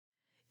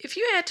If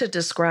you had to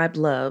describe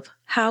love,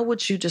 how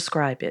would you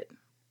describe it?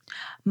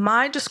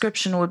 My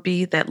description would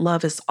be that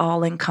love is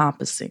all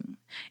encompassing.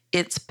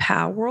 It's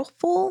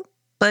powerful,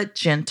 but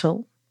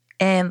gentle.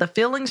 And the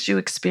feelings you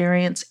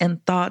experience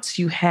and thoughts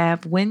you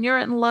have when you're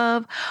in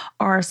love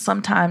are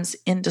sometimes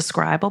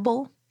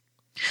indescribable.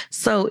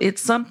 So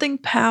it's something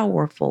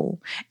powerful,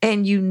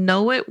 and you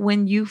know it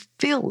when you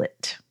feel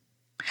it.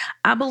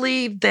 I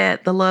believe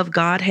that the love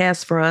God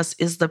has for us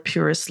is the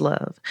purest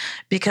love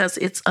because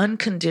it's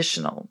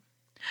unconditional.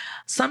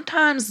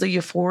 Sometimes the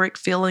euphoric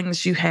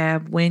feelings you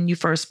have when you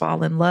first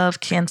fall in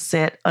love can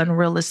set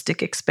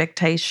unrealistic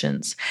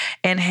expectations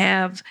and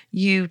have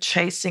you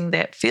chasing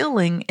that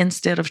feeling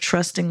instead of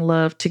trusting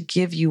love to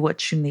give you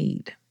what you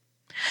need.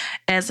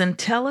 As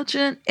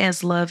intelligent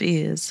as love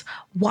is,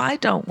 why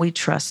don't we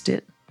trust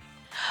it?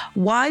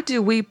 Why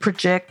do we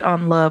project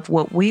on love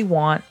what we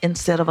want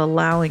instead of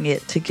allowing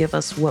it to give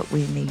us what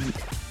we need?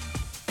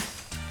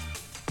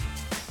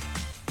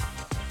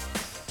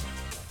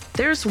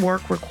 There's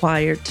work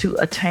required to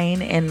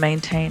attain and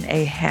maintain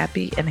a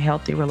happy and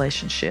healthy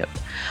relationship.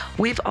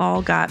 We've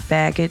all got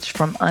baggage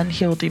from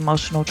unhealed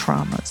emotional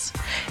traumas.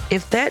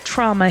 If that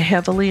trauma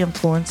heavily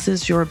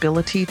influences your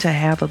ability to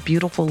have a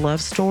beautiful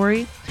love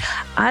story,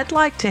 I'd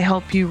like to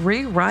help you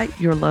rewrite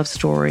your love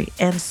story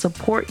and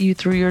support you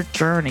through your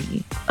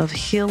journey of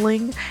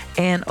healing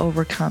and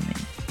overcoming.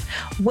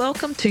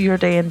 Welcome to Your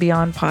Day and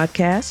Beyond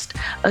podcast,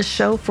 a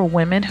show for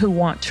women who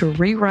want to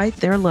rewrite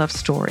their love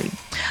story.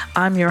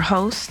 I'm your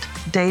host,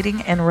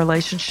 dating and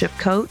relationship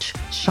coach,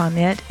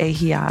 Shawnette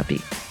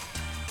Ahiabi.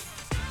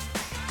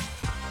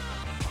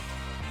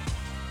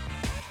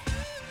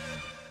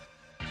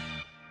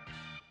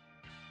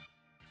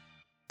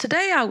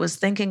 Today, I was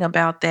thinking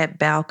about that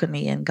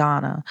balcony in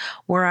Ghana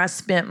where I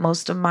spent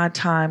most of my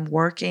time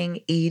working,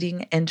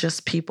 eating, and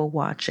just people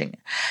watching.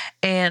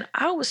 And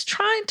I was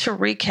trying to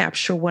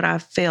recapture what I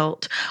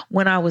felt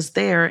when I was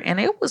there, and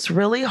it was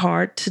really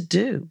hard to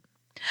do.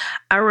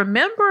 I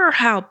remember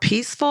how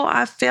peaceful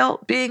I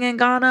felt being in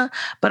Ghana,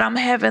 but I'm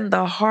having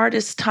the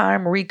hardest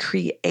time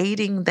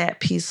recreating that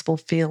peaceful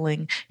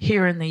feeling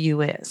here in the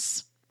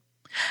US.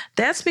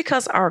 That's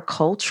because our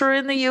culture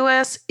in the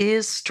US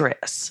is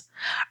stress.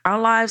 Our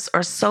lives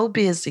are so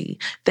busy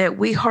that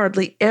we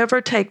hardly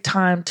ever take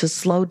time to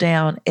slow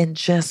down and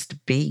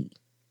just be.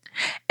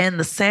 And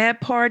the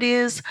sad part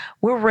is,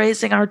 we're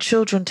raising our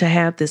children to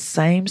have this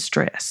same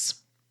stress.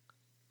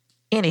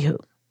 Anywho,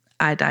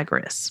 I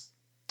digress.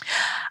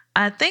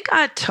 I think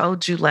I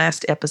told you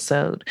last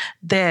episode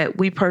that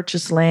we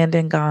purchased land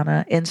in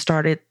Ghana and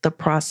started the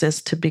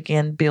process to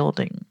begin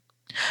building.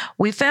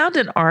 We found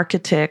an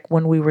architect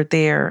when we were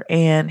there,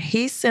 and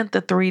he sent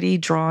the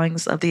 3D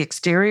drawings of the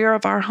exterior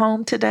of our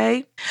home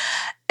today.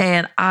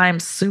 And I'm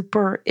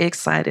super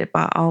excited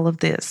by all of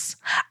this.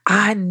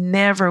 I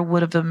never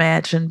would have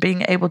imagined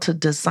being able to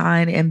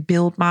design and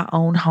build my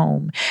own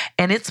home.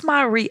 And it's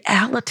my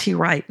reality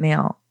right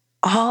now,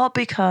 all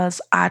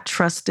because I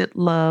trusted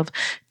love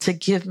to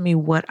give me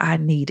what I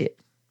needed.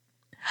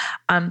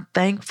 I'm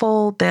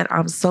thankful that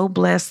I'm so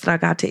blessed that I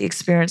got to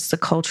experience the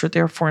culture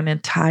there for an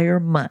entire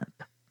month.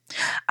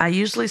 I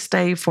usually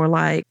stay for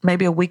like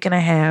maybe a week and a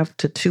half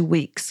to 2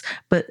 weeks,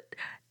 but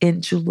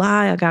in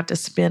July, I got to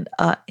spend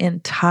an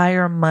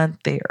entire month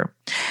there.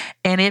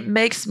 And it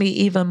makes me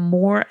even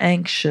more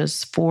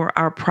anxious for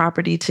our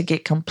property to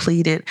get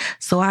completed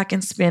so I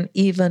can spend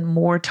even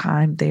more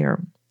time there.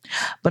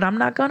 But I'm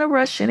not going to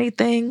rush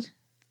anything.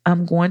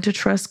 I'm going to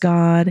trust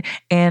God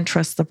and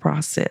trust the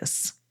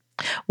process.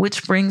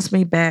 Which brings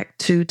me back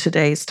to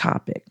today's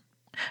topic,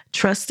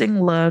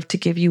 trusting love to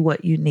give you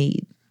what you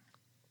need.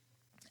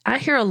 I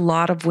hear a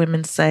lot of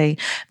women say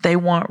they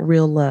want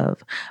real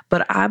love,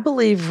 but I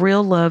believe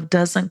real love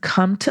doesn't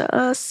come to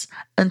us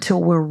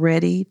until we're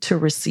ready to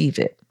receive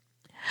it.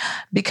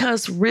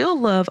 Because real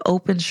love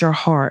opens your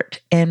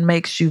heart and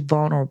makes you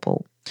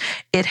vulnerable.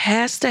 It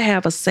has to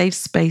have a safe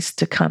space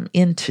to come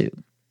into.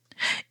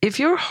 If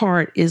your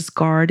heart is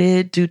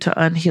guarded due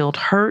to unhealed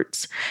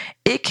hurts,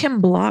 it can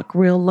block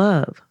real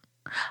love.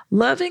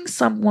 Loving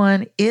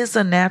someone is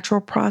a natural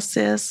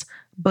process,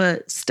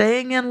 but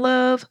staying in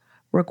love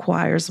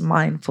requires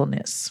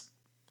mindfulness.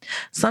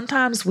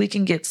 Sometimes we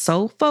can get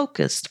so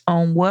focused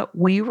on what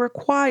we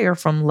require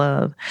from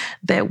love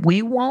that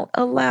we won't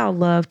allow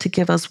love to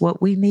give us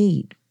what we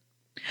need.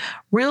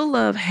 Real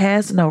love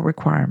has no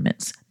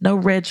requirements, no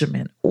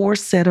regimen, or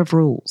set of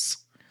rules.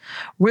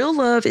 Real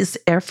love is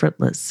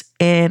effortless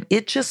and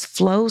it just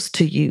flows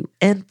to you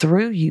and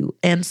through you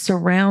and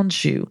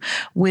surrounds you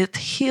with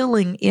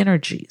healing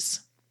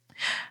energies.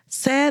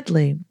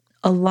 Sadly,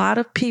 a lot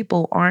of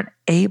people aren't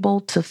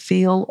able to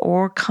feel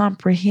or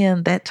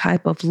comprehend that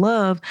type of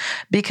love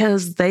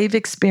because they've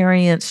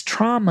experienced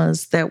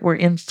traumas that were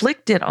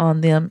inflicted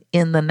on them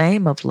in the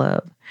name of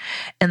love,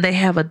 and they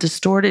have a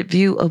distorted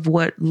view of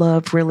what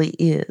love really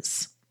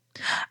is.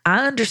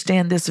 I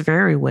understand this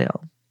very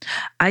well.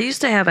 I used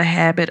to have a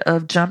habit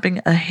of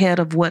jumping ahead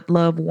of what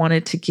love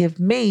wanted to give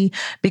me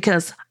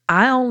because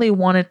I only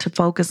wanted to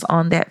focus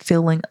on that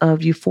feeling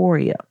of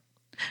euphoria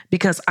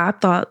because I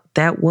thought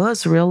that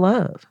was real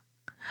love.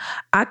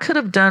 I could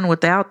have done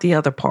without the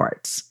other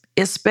parts,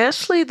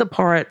 especially the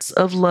parts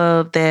of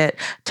love that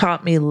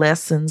taught me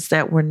lessons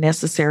that were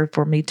necessary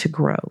for me to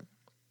grow.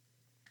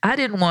 I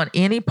didn't want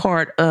any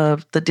part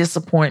of the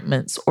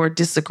disappointments or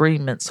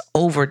disagreements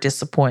over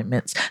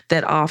disappointments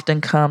that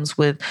often comes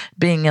with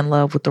being in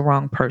love with the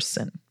wrong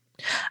person.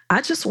 I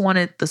just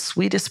wanted the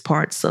sweetest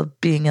parts of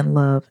being in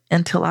love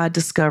until I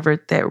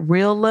discovered that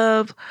real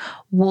love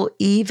will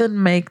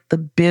even make the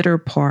bitter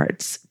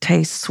parts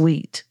taste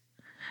sweet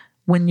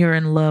when you're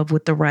in love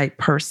with the right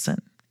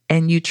person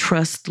and you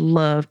trust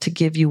love to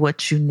give you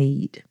what you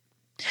need.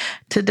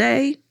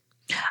 Today,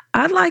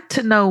 I'd like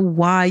to know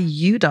why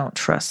you don't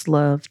trust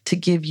love to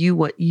give you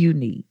what you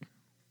need.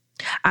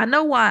 I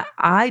know why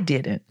I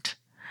didn't,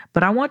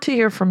 but I want to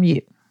hear from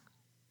you.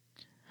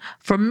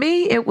 For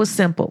me, it was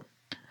simple.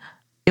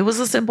 It was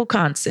a simple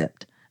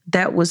concept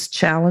that was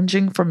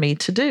challenging for me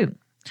to do.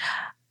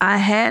 I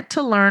had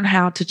to learn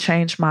how to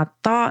change my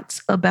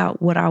thoughts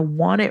about what I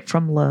wanted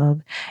from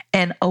love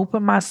and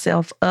open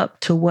myself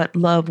up to what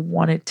love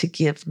wanted to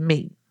give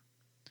me.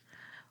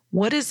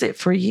 What is it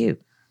for you?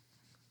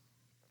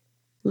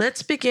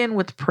 Let's begin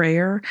with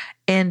prayer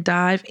and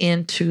dive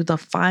into the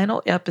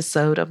final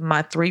episode of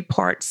my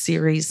 3-part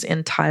series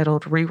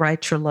entitled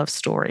Rewrite Your Love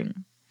Story.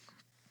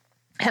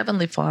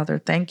 Heavenly Father,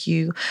 thank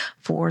you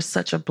for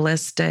such a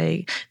blessed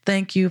day.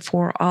 Thank you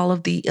for all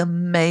of the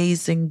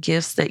amazing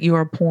gifts that you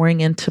are pouring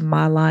into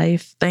my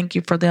life. Thank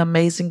you for the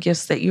amazing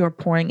gifts that you are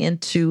pouring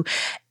into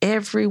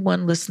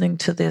everyone listening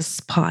to this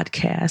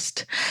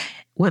podcast.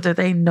 Whether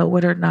they know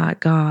it or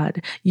not,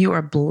 God, you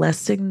are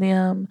blessing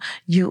them.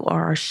 You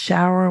are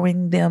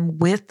showering them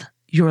with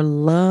your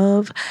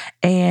love,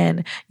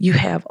 and you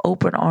have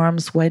open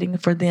arms waiting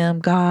for them,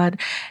 God,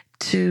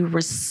 to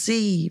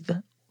receive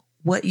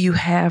what you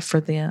have for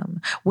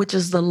them, which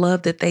is the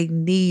love that they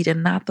need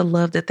and not the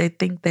love that they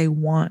think they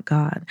want,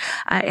 God.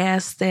 I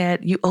ask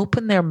that you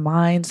open their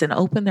minds and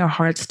open their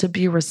hearts to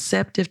be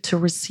receptive to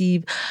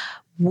receive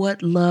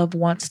what love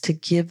wants to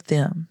give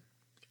them.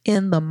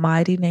 In the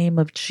mighty name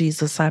of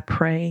Jesus, I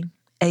pray.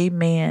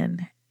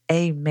 Amen.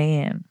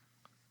 Amen.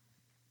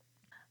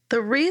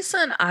 The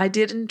reason I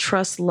didn't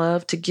trust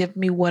love to give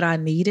me what I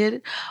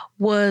needed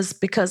was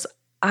because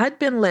I'd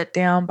been let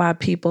down by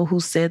people who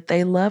said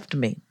they loved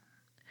me.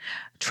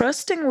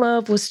 Trusting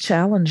love was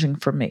challenging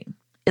for me,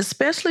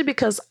 especially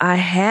because I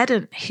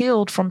hadn't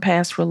healed from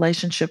past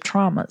relationship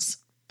traumas.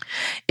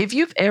 If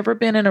you've ever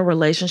been in a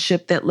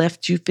relationship that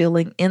left you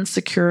feeling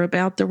insecure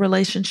about the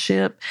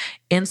relationship,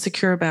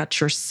 insecure about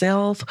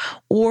yourself,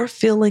 or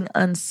feeling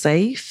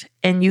unsafe,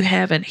 and you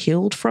haven't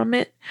healed from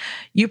it,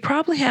 you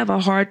probably have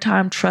a hard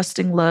time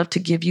trusting love to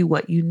give you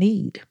what you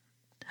need.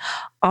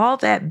 All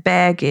that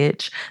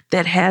baggage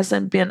that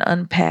hasn't been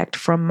unpacked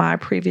from my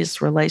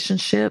previous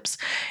relationships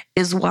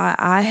is why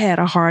I had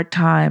a hard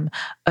time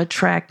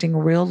attracting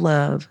real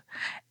love,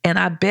 and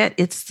I bet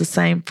it's the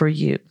same for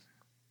you.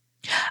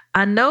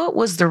 I know it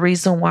was the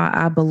reason why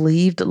I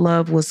believed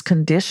love was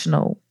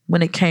conditional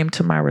when it came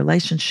to my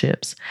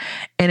relationships,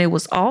 and it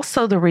was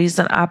also the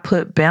reason I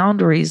put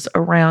boundaries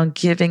around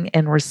giving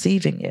and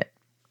receiving it.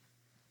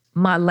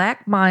 My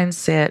lack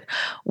mindset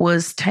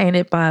was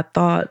tainted by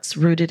thoughts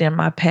rooted in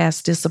my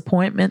past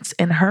disappointments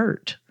and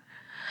hurt.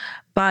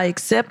 By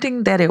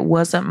accepting that it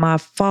wasn't my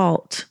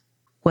fault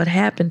what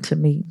happened to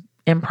me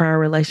in prior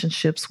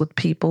relationships with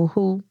people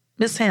who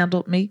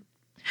mishandled me,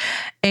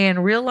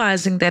 and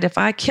realizing that if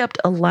I kept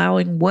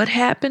allowing what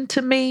happened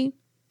to me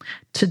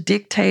to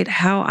dictate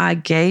how I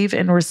gave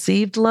and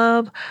received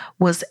love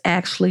was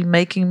actually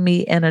making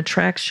me an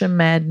attraction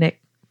magnet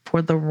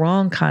for the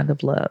wrong kind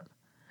of love.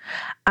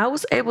 I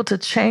was able to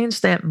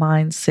change that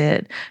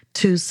mindset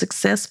to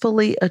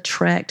successfully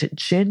attract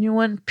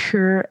genuine,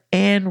 pure,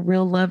 and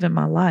real love in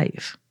my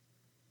life.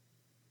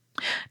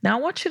 Now,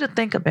 I want you to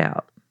think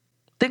about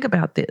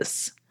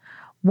this.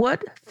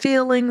 What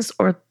feelings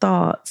or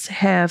thoughts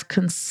have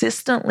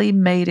consistently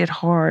made it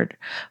hard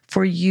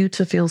for you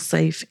to feel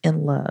safe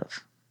in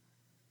love?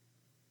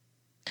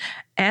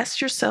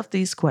 Ask yourself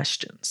these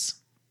questions.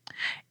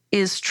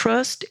 Is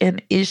trust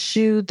an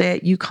issue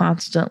that you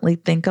constantly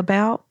think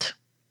about?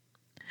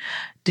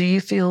 Do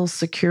you feel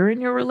secure in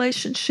your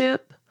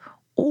relationship,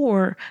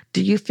 or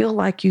do you feel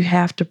like you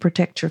have to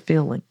protect your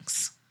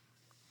feelings?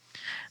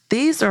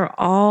 These are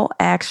all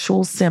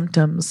actual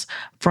symptoms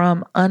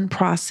from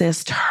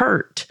unprocessed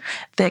hurt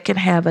that can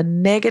have a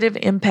negative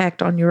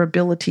impact on your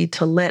ability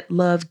to let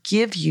love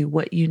give you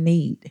what you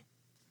need.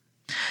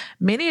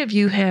 Many of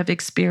you have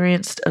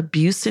experienced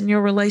abuse in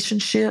your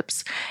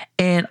relationships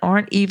and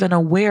aren't even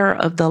aware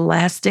of the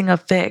lasting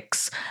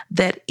effects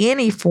that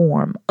any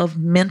form of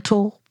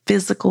mental,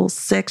 physical,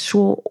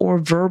 sexual, or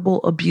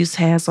verbal abuse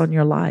has on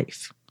your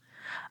life.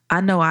 I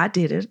know I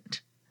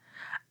didn't.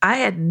 I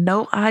had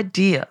no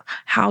idea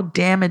how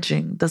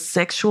damaging the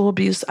sexual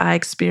abuse I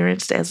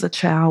experienced as a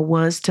child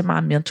was to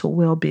my mental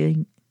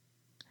well-being.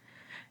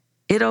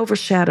 It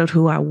overshadowed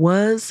who I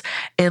was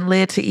and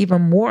led to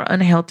even more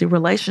unhealthy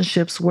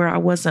relationships where I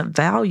wasn't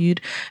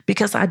valued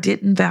because I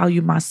didn't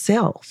value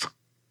myself.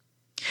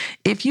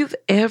 If you've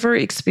ever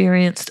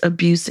experienced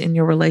abuse in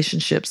your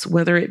relationships,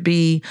 whether it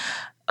be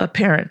a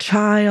parent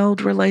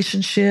child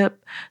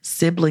relationship,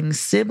 sibling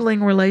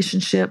sibling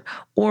relationship,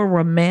 or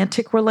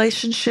romantic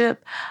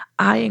relationship,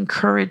 I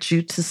encourage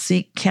you to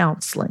seek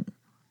counseling.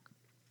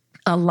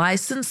 A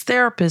licensed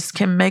therapist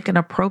can make an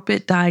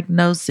appropriate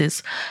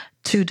diagnosis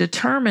to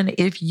determine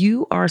if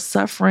you are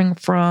suffering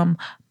from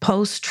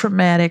post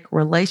traumatic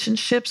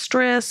relationship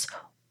stress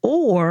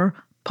or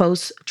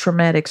post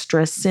traumatic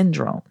stress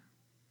syndrome.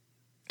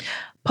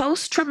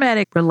 Post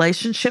traumatic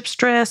relationship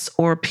stress,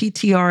 or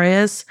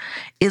PTRS,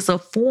 is a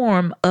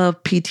form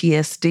of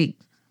PTSD.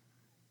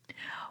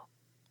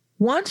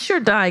 Once you're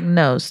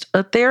diagnosed,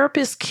 a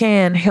therapist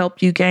can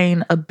help you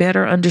gain a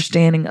better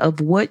understanding of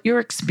what you're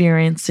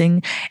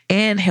experiencing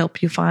and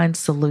help you find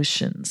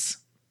solutions.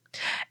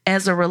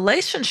 As a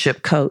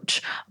relationship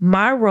coach,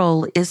 my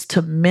role is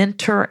to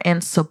mentor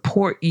and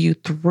support you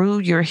through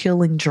your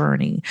healing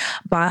journey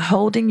by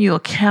holding you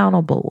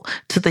accountable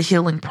to the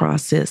healing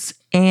process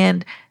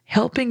and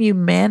helping you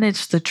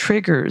manage the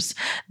triggers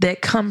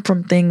that come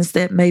from things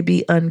that may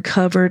be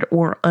uncovered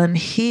or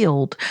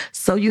unhealed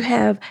so you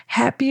have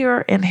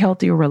happier and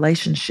healthier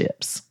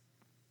relationships.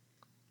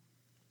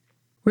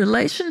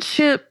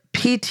 Relationship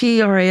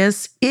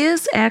PTRS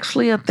is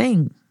actually a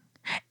thing,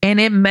 and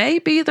it may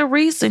be the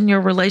reason your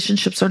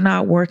relationships are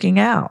not working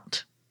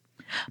out.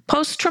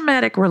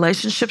 Post-traumatic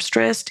relationship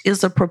stress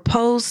is a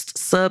proposed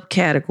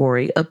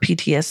subcategory of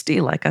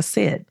PTSD, like I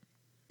said.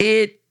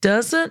 It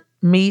doesn't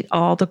meet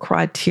all the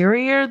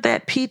criteria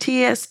that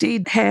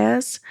PTSD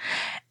has,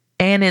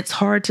 and it's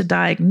hard to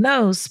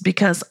diagnose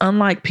because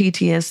unlike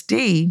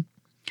PTSD,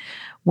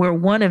 where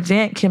one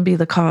event can be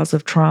the cause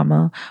of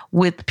trauma,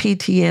 with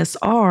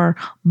PTSR,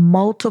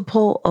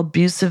 multiple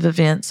abusive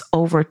events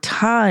over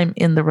time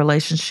in the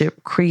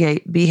relationship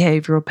create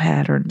behavioral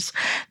patterns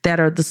that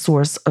are the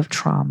source of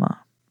trauma.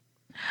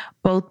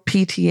 Both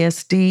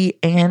PTSD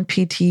and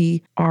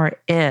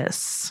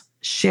PTRS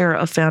share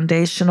a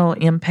foundational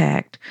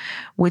impact,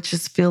 which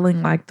is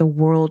feeling like the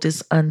world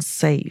is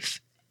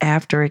unsafe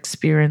after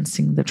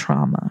experiencing the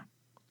trauma.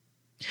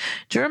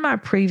 During my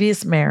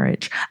previous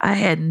marriage, I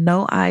had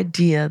no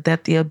idea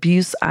that the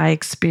abuse I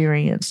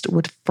experienced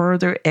would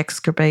further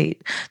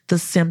exacerbate the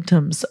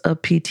symptoms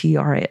of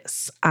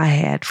PTRS I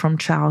had from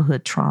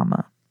childhood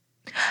trauma.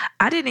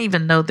 I didn't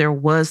even know there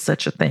was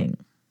such a thing.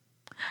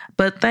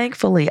 But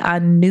thankfully, I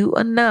knew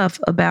enough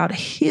about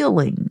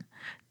healing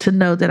to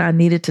know that I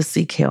needed to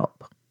seek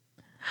help.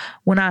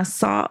 When I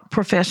sought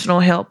professional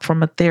help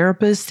from a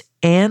therapist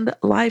and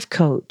life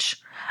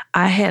coach,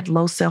 I had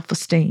low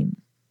self-esteem.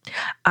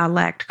 I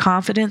lacked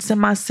confidence in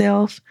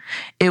myself.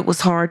 It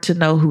was hard to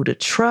know who to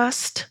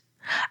trust.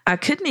 I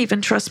couldn't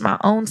even trust my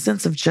own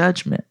sense of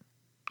judgment.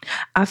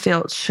 I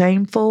felt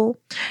shameful,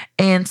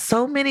 and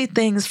so many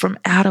things from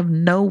out of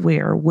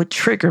nowhere would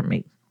trigger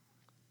me.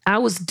 I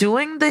was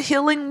doing the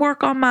healing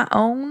work on my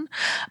own,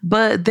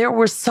 but there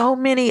were so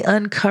many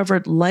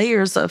uncovered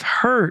layers of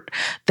hurt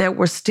that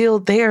were still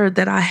there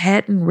that I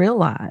hadn't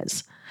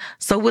realized.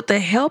 So with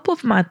the help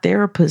of my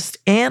therapist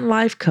and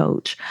life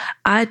coach,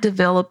 I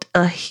developed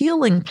a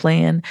healing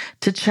plan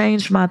to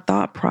change my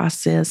thought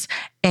process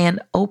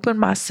and open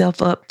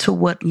myself up to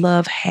what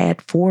love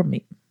had for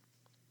me.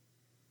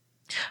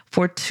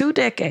 For 2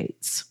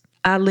 decades,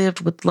 I lived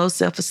with low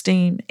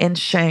self-esteem and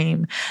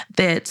shame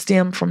that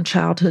stemmed from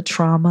childhood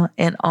trauma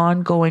and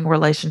ongoing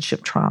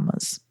relationship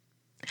traumas.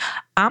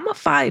 I'm a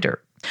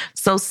fighter,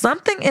 so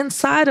something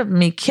inside of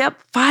me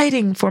kept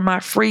fighting for my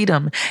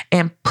freedom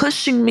and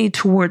pushing me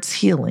towards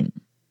healing.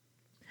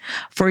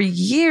 For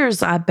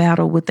years, I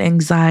battled with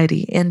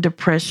anxiety and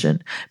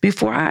depression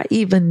before I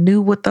even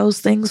knew what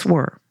those things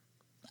were.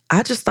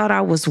 I just thought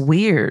I was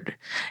weird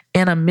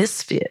and a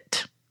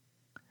misfit.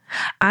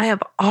 I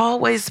have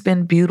always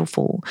been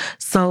beautiful,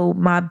 so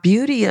my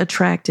beauty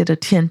attracted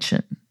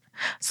attention.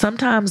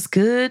 Sometimes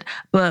good,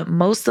 but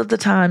most of the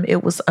time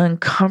it was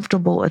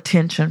uncomfortable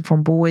attention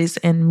from boys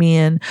and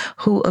men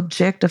who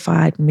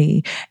objectified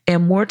me.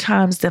 And more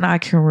times than I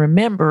can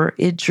remember,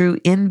 it drew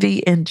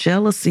envy and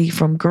jealousy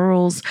from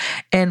girls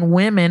and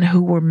women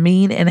who were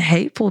mean and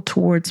hateful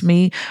towards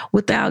me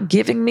without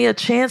giving me a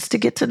chance to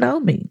get to know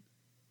me.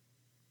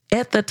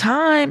 At the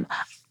time,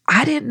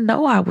 I didn't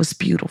know I was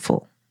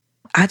beautiful.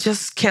 I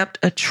just kept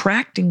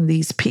attracting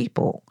these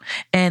people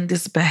and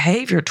this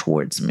behavior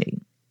towards me.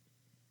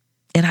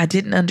 And I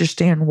didn't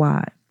understand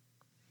why.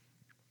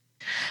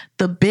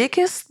 The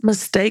biggest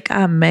mistake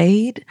I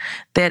made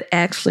that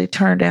actually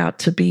turned out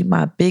to be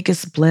my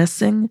biggest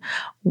blessing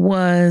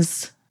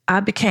was I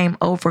became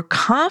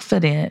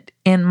overconfident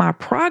in my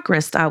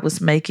progress I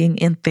was making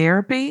in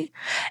therapy,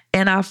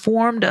 and I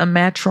formed a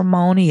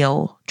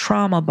matrimonial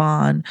trauma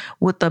bond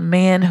with a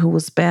man who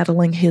was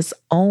battling his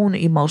own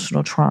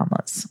emotional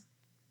traumas.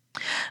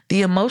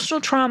 The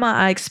emotional trauma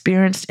I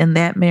experienced in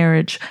that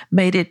marriage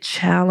made it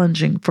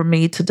challenging for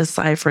me to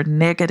decipher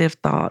negative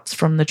thoughts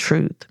from the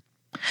truth,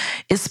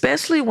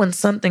 especially when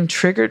something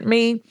triggered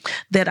me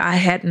that I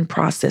hadn't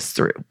processed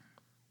through.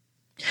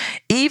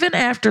 Even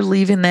after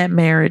leaving that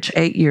marriage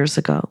 8 years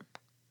ago,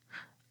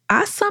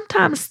 I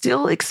sometimes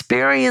still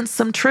experience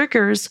some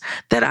triggers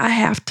that I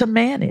have to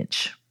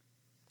manage.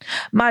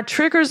 My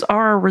triggers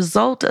are a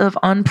result of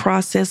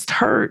unprocessed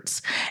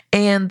hurts,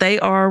 and they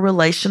are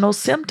relational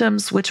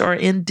symptoms which are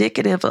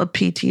indicative of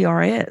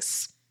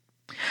PTRS.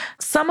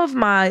 Some of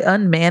my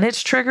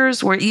unmanaged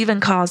triggers were even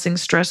causing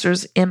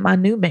stressors in my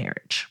new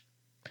marriage.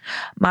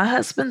 My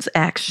husband's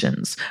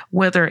actions,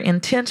 whether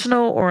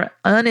intentional or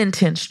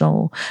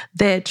unintentional,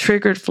 that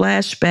triggered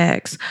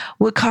flashbacks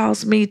would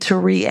cause me to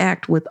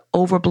react with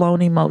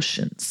overblown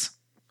emotions.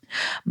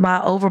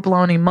 My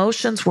overblown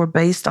emotions were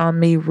based on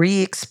me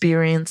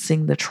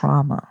re-experiencing the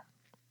trauma.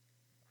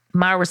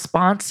 My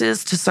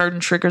responses to certain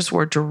triggers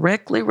were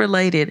directly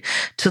related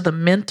to the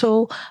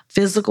mental,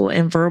 physical,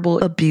 and verbal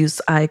abuse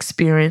I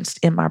experienced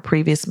in my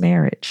previous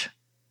marriage.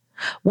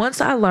 Once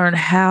I learned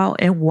how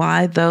and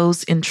why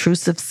those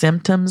intrusive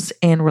symptoms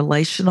and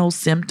relational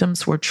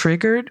symptoms were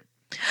triggered,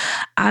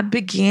 I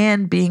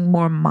began being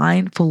more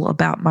mindful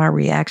about my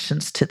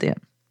reactions to them.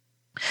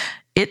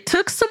 It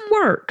took some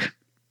work,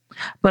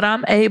 but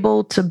I'm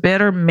able to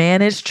better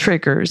manage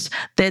triggers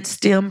that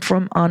stem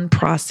from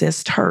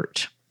unprocessed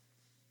hurt.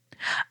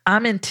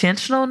 I'm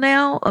intentional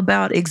now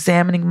about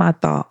examining my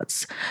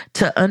thoughts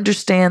to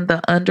understand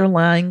the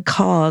underlying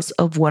cause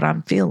of what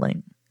I'm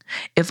feeling.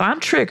 If I'm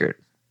triggered,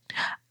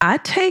 I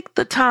take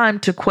the time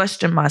to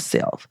question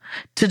myself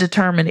to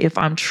determine if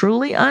I'm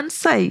truly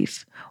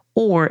unsafe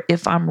or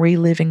if I'm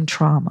reliving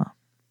trauma.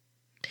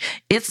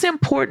 It's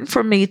important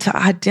for me to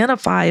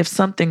identify if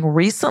something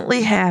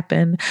recently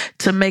happened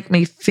to make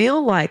me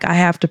feel like I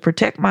have to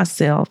protect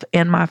myself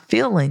and my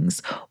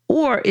feelings,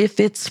 or if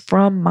it's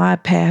from my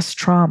past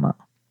trauma.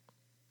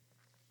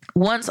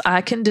 Once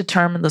I can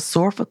determine the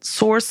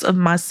source of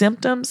my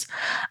symptoms,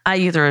 I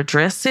either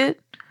address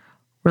it,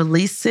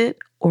 release it,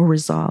 or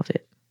resolve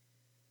it.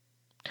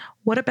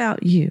 What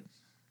about you?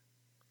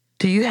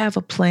 Do you have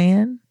a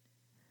plan?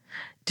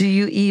 Do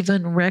you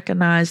even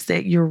recognize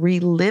that you're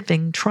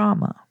reliving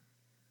trauma?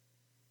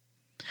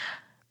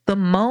 The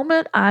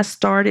moment I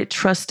started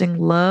trusting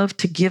love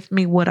to give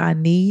me what I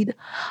need,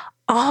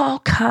 all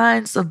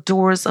kinds of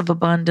doors of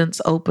abundance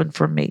opened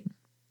for me.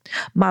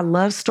 My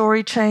love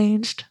story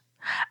changed.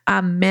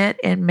 I met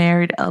and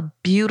married a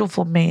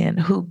beautiful man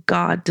who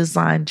God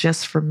designed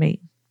just for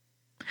me.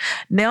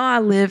 Now I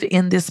live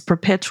in this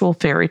perpetual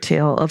fairy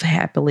tale of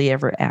happily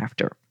ever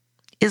after.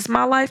 Is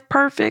my life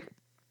perfect?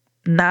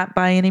 Not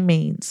by any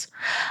means.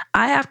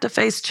 I have to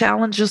face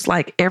challenges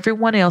like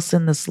everyone else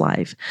in this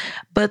life.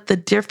 But the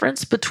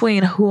difference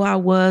between who I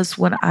was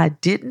when I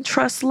didn't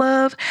trust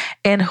love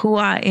and who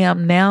I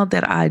am now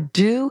that I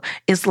do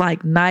is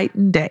like night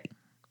and day.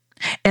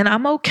 And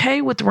I'm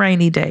okay with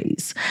rainy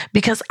days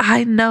because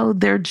I know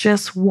they're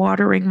just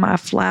watering my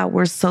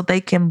flowers so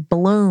they can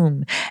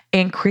bloom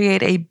and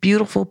create a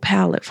beautiful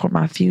palette for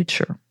my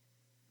future.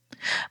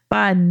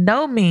 By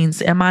no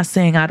means am I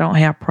saying I don't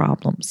have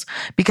problems,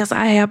 because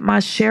I have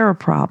my share of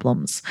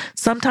problems.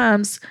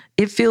 Sometimes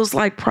it feels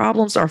like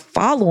problems are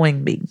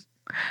following me,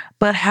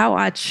 but how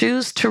I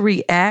choose to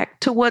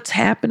react to what's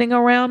happening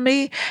around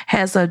me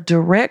has a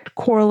direct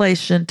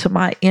correlation to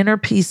my inner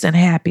peace and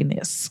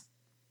happiness.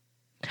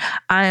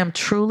 I am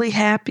truly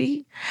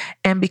happy,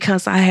 and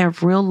because I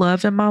have real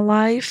love in my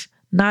life,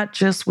 not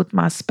just with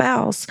my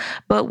spouse,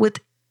 but with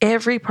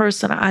every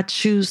person I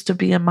choose to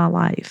be in my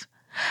life.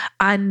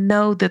 I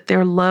know that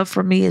their love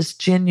for me is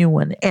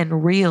genuine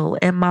and real,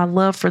 and my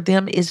love for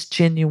them is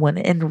genuine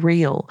and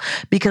real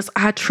because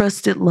I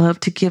trusted love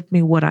to give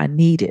me what I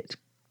needed.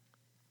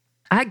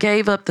 I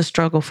gave up the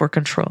struggle for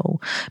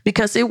control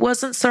because it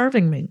wasn't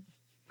serving me.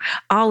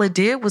 All it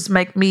did was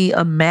make me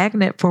a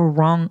magnet for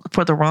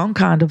the wrong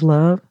kind of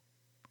love.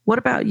 What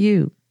about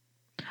you?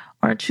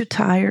 Aren't you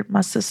tired, my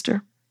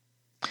sister?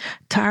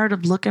 Tired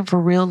of looking for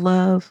real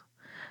love?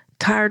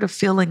 Tired of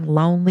feeling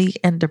lonely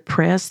and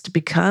depressed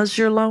because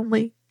you're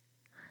lonely?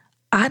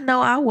 I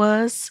know I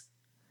was.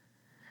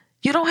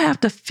 You don't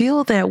have to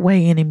feel that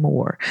way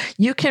anymore.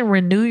 You can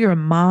renew your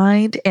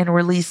mind and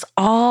release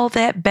all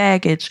that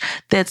baggage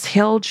that's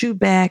held you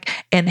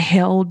back and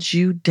held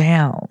you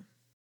down.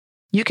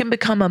 You can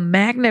become a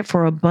magnet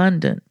for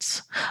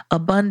abundance,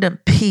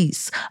 abundant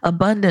peace,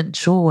 abundant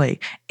joy,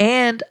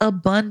 and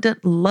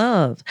abundant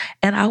love.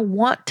 And I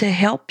want to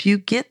help you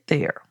get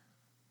there.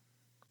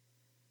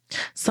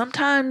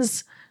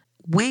 Sometimes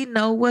we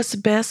know what's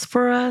best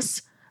for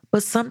us,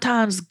 but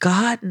sometimes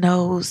God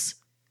knows.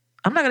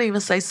 I'm not going to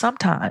even say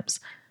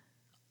sometimes.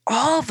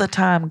 All the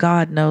time,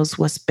 God knows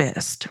what's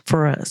best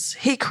for us.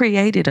 He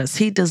created us.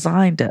 He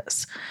designed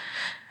us.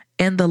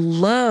 And the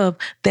love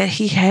that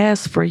He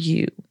has for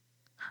you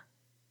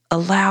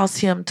allows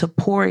Him to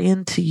pour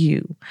into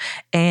you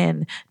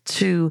and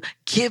to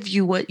give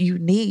you what you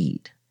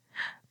need.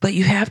 But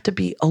you have to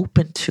be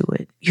open to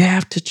it. You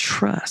have to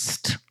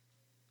trust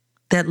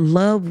that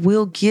love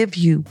will give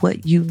you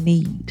what you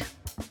need.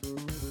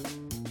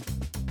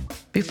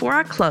 Before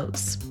I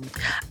close,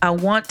 I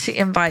want to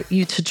invite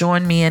you to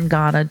join me in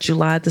Ghana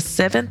July the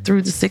 7th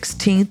through the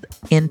 16th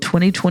in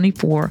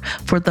 2024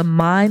 for the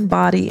Mind,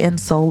 Body, and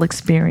Soul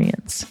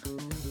Experience.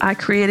 I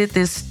created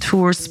this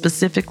tour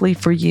specifically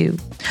for you.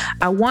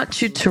 I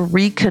want you to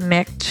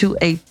reconnect to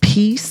a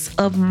peace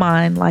of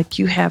mind like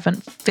you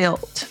haven't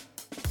felt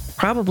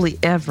probably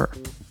ever.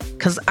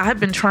 Because I've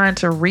been trying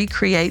to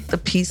recreate the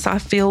peace I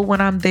feel when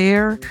I'm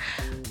there,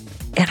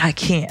 and I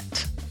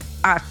can't.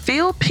 I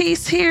feel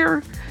peace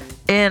here,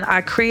 and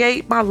I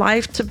create my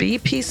life to be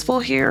peaceful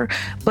here,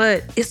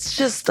 but it's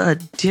just a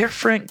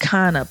different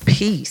kind of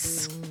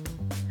peace.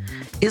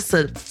 It's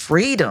a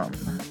freedom.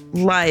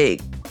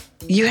 Like,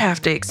 you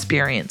have to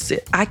experience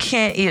it. I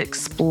can't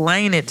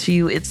explain it to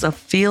you. It's a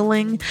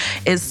feeling.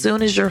 As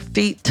soon as your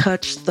feet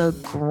touch the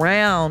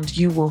ground,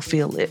 you will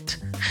feel it.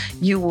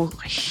 You will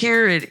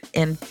hear it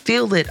and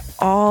feel it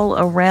all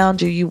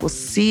around you. You will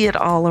see it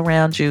all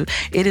around you.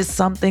 It is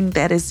something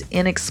that is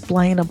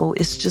inexplainable.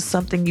 It's just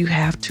something you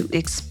have to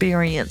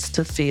experience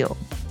to feel.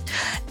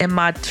 And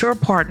my tour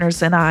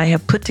partners and I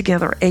have put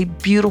together a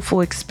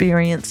beautiful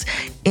experience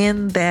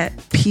in that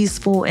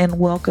peaceful and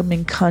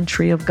welcoming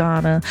country of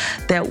Ghana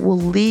that will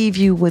leave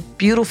you with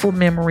beautiful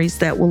memories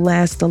that will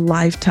last a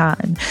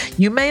lifetime.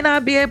 You may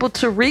not be able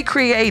to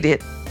recreate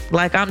it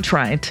like I'm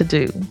trying to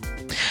do,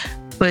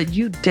 but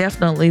you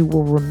definitely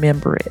will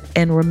remember it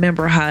and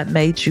remember how it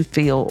made you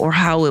feel or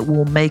how it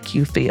will make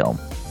you feel.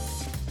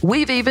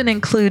 We've even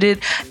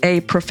included a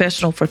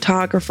professional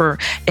photographer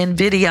and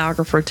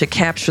videographer to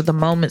capture the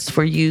moments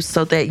for you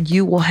so that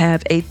you will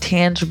have a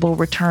tangible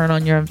return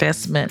on your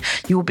investment.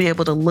 You will be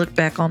able to look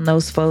back on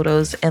those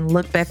photos and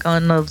look back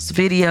on those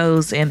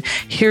videos and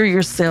hear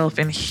yourself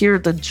and hear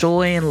the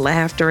joy and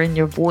laughter in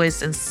your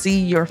voice and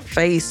see your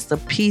face, the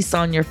peace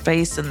on your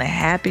face and the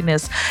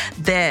happiness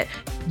that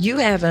you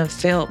haven't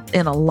felt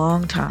in a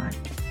long time,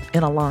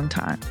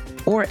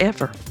 or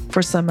ever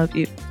for some of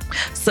you.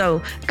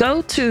 So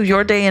go to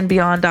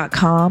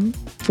yourdayandbeyond.com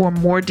for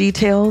more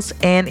details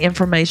and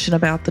information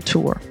about the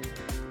tour.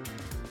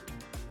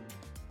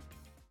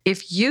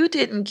 If you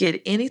didn't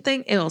get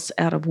anything else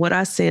out of what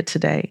I said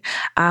today,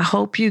 I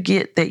hope you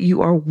get that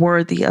you are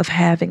worthy of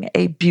having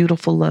a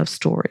beautiful love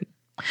story.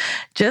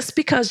 Just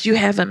because you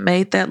haven't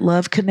made that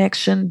love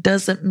connection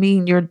doesn't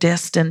mean you're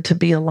destined to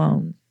be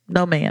alone.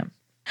 No, ma'am.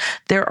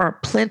 There are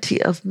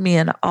plenty of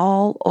men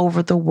all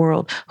over the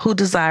world who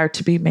desire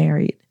to be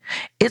married.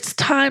 It's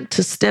time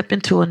to step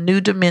into a new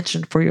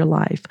dimension for your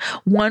life,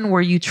 one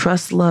where you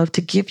trust love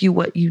to give you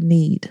what you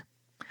need.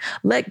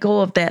 Let go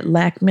of that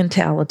lack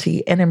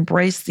mentality and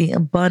embrace the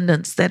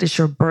abundance that is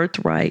your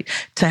birthright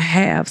to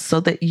have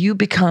so that you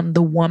become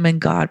the woman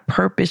God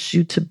purposed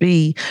you to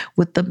be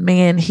with the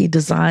man He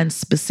designed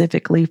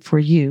specifically for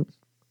you.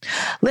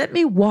 Let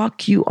me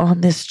walk you on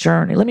this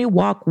journey. Let me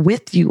walk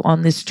with you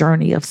on this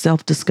journey of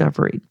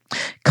self-discovery,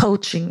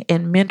 coaching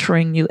and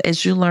mentoring you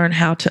as you learn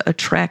how to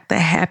attract the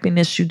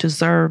happiness you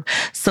deserve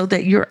so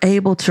that you're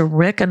able to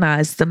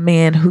recognize the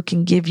man who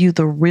can give you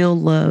the real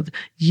love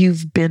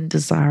you've been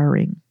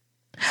desiring.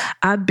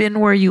 I've been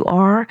where you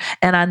are,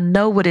 and I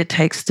know what it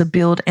takes to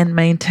build and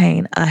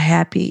maintain a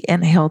happy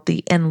and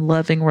healthy and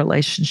loving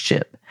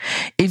relationship.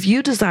 If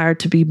you desire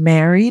to be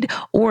married,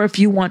 or if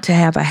you want to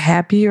have a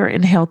happier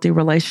and healthy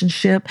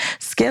relationship,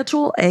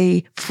 schedule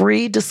a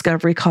free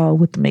discovery call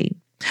with me.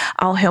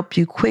 I'll help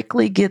you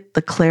quickly get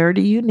the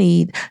clarity you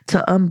need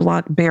to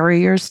unblock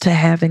barriers to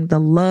having the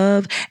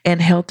love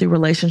and healthy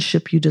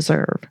relationship you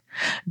deserve.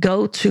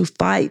 Go to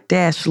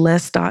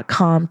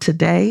fight-less.com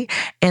today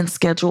and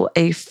schedule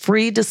a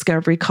free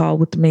discovery call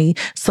with me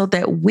so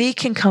that we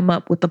can come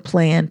up with a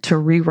plan to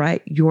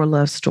rewrite your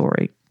love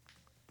story.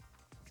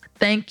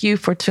 Thank you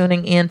for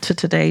tuning in to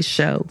today's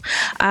show.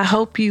 I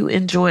hope you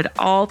enjoyed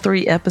all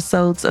 3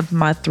 episodes of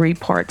my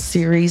 3-part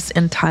series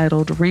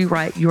entitled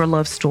Rewrite Your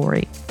Love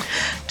Story.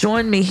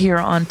 Join me here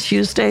on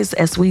Tuesdays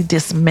as we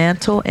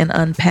dismantle and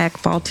unpack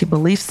faulty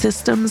belief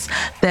systems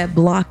that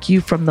block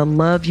you from the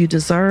love you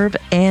deserve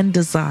and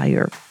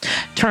desire.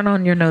 Turn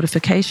on your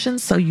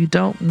notifications so you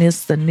don't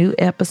miss the new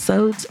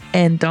episodes,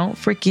 and don't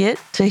forget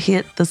to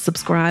hit the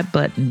subscribe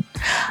button.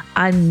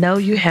 I know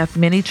you have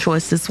many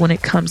choices when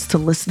it comes to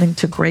listening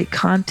to great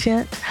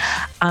content.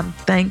 I'm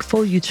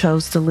thankful you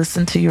chose to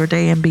listen to Your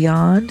Day and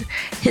Beyond.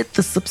 Hit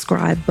the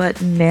subscribe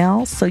button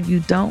now so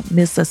you don't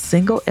miss a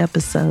single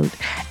episode.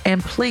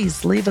 And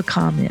please leave a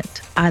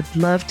comment. I'd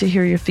love to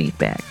hear your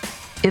feedback.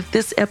 If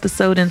this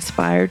episode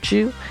inspired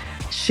you,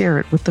 share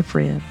it with a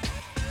friend.